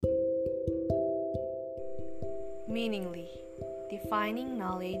Meaningly, defining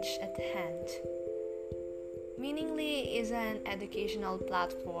knowledge at hand. Meaningly is an educational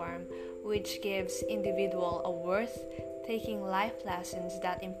platform which gives individual a worth taking life lessons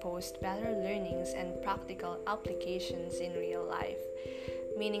that impose better learnings and practical applications in real life.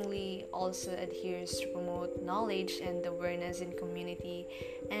 Meaningly also adheres to promote knowledge and awareness in community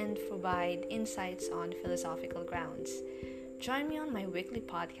and provide insights on philosophical grounds. Join me on my weekly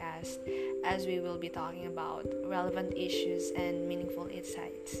podcast as we will be talking about relevant issues and meaningful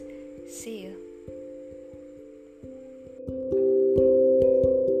insights. See you.